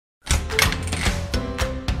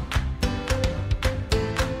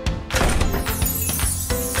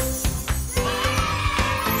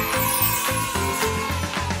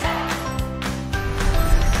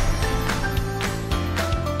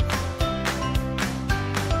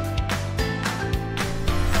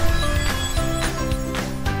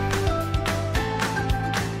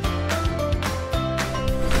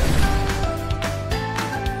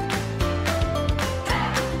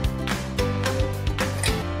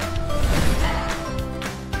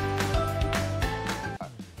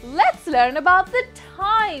learn about the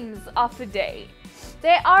times of a day.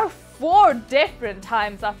 There are 4 different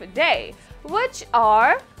times of a day, which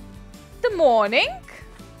are the morning,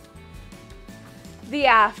 the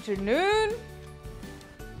afternoon,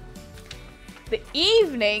 the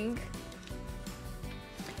evening,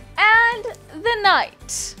 and the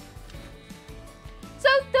night. So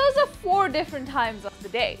those are 4 different times of the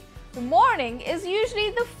day. The morning is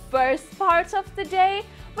usually the first part of the day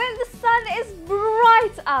when the sun is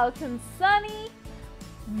bright out and sunny.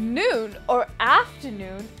 Noon or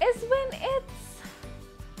afternoon is when it's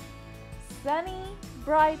sunny,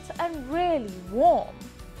 bright, and really warm.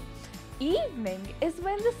 Evening is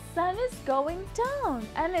when the sun is going down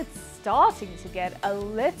and it's starting to get a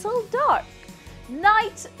little dark.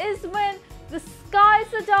 Night is when the skies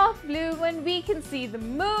are dark blue, when we can see the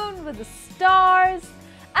moon with the stars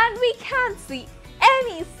and we can't see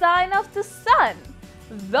any sign of the sun.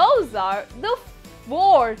 Those are the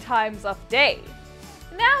 4 times of day.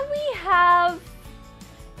 Now we have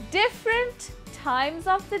different times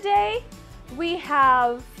of the day, we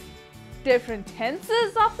have different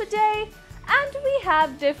tenses of the day, and we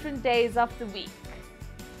have different days of the week.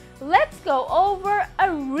 Let's go over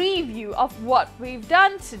a review of what we've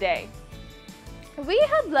done today. We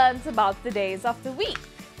have learned about the days of the week.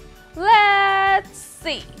 Let's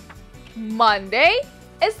see. Monday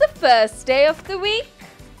is the first day of the week.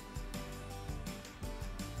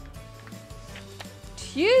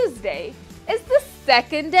 Tuesday is the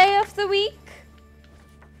second day of the week.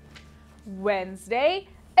 Wednesday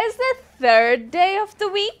is the third day of the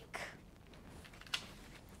week.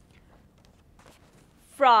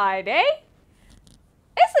 Friday.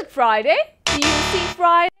 Is it Friday? Do you see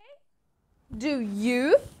Friday? Do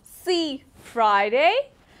you see Friday?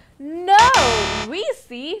 No, we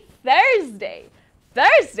see Thursday.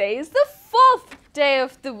 Thursday is the 4th day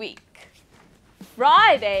of the week.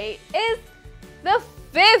 Friday is the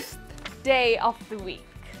 5th day of the week.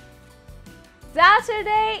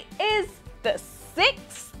 Saturday is the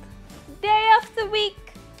 6th day of the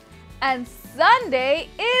week. And Sunday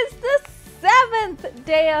is the 7th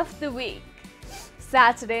day of the week.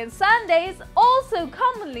 Saturday and Sunday is also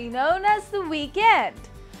commonly known as the weekend.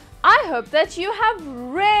 I hope that you have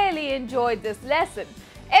really enjoyed this lesson.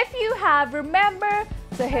 If you have, remember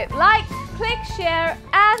to hit like, click share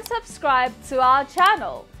and subscribe to our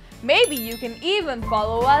channel. Maybe you can even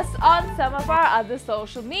follow us on some of our other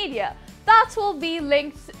social media. That will be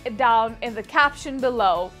linked down in the caption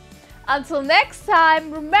below. Until next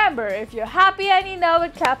time, remember, if you're happy and you know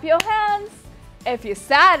it, clap your hands. If you're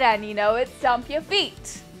sad and you know it, stomp your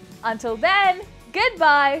feet. Until then,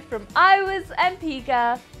 goodbye from Iwas and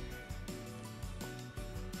Pika.